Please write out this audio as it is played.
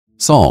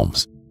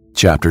Psalms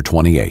chapter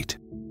 28.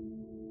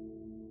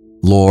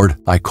 Lord,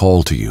 I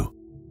call to you,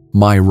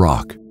 my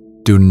rock,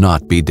 do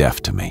not be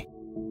deaf to me.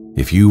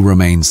 If you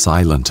remain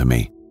silent to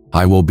me,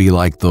 I will be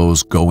like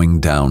those going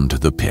down to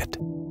the pit.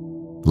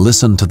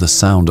 Listen to the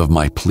sound of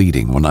my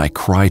pleading when I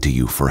cry to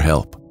you for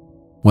help,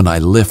 when I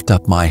lift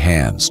up my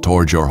hands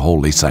toward your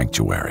holy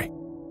sanctuary.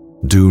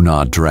 Do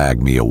not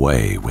drag me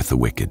away with the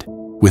wicked,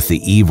 with the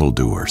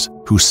evildoers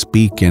who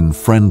speak in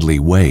friendly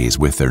ways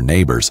with their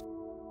neighbors,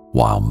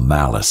 while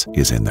malice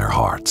is in their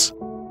hearts.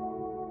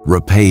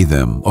 Repay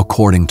them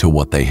according to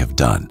what they have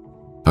done,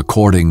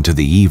 according to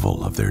the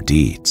evil of their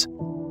deeds.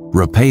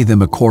 Repay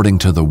them according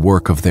to the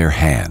work of their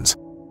hands.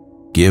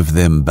 Give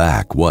them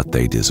back what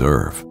they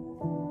deserve.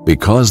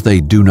 Because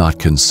they do not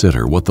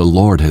consider what the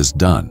Lord has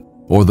done,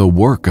 or the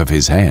work of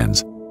his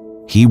hands,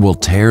 he will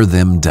tear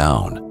them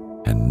down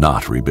and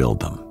not rebuild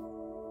them.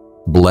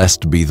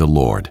 Blessed be the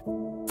Lord,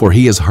 for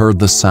he has heard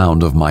the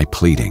sound of my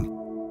pleading.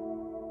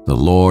 The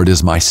Lord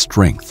is my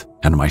strength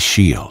and my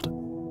shield.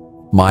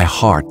 My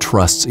heart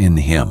trusts in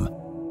him,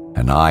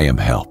 and I am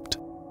helped.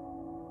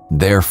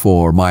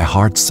 Therefore my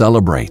heart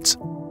celebrates,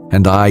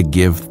 and I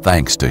give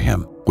thanks to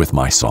him with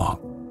my song.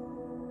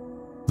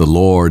 The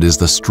Lord is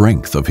the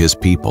strength of his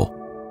people.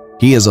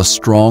 He is a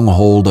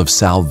stronghold of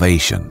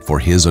salvation for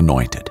his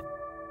anointed.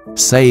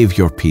 Save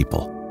your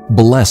people,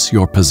 bless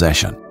your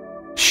possession,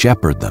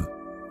 shepherd them,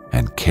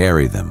 and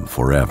carry them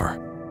forever.